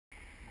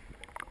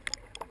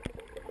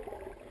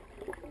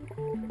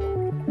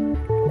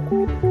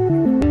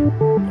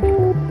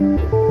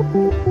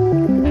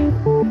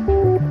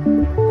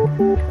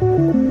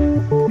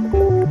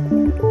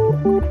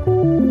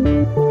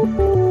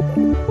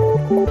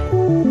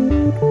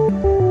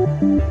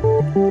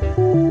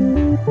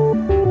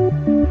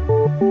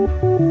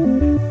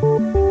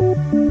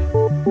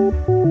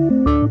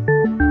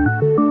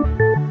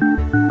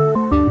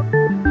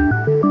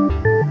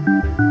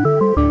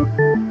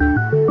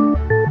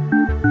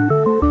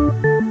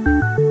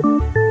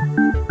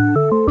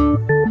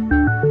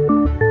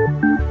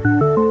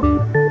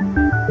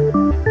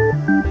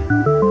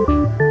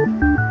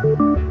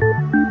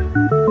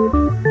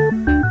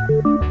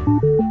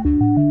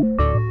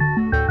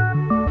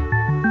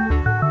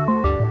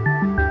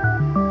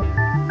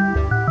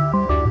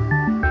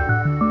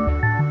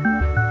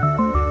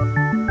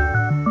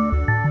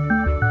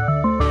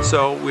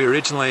So we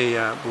originally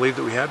believed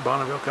that we had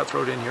Bonneville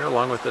cutthroat in here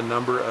along with a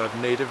number of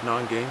native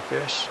non-game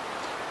fish.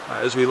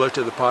 As we looked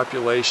at the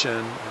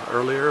population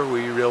earlier,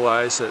 we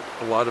realized that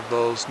a lot of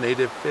those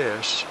native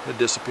fish had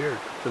disappeared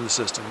from the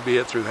system, be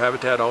it through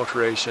habitat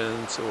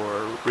alterations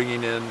or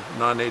bringing in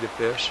non-native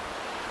fish.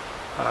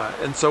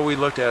 And so we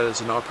looked at it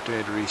as an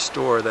opportunity to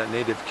restore that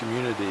native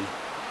community,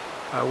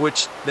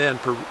 which then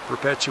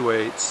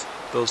perpetuates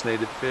those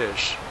native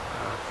fish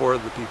for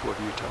the people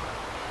of Utah.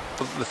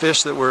 The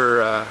fish that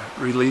were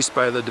released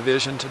by the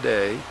division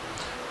today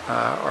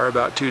are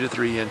about 2 to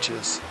 3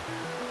 inches.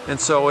 And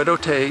so it'll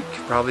take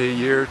probably a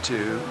year or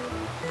two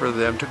for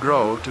them to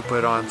grow to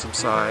put on some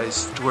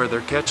size to where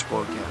they're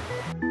catchable again.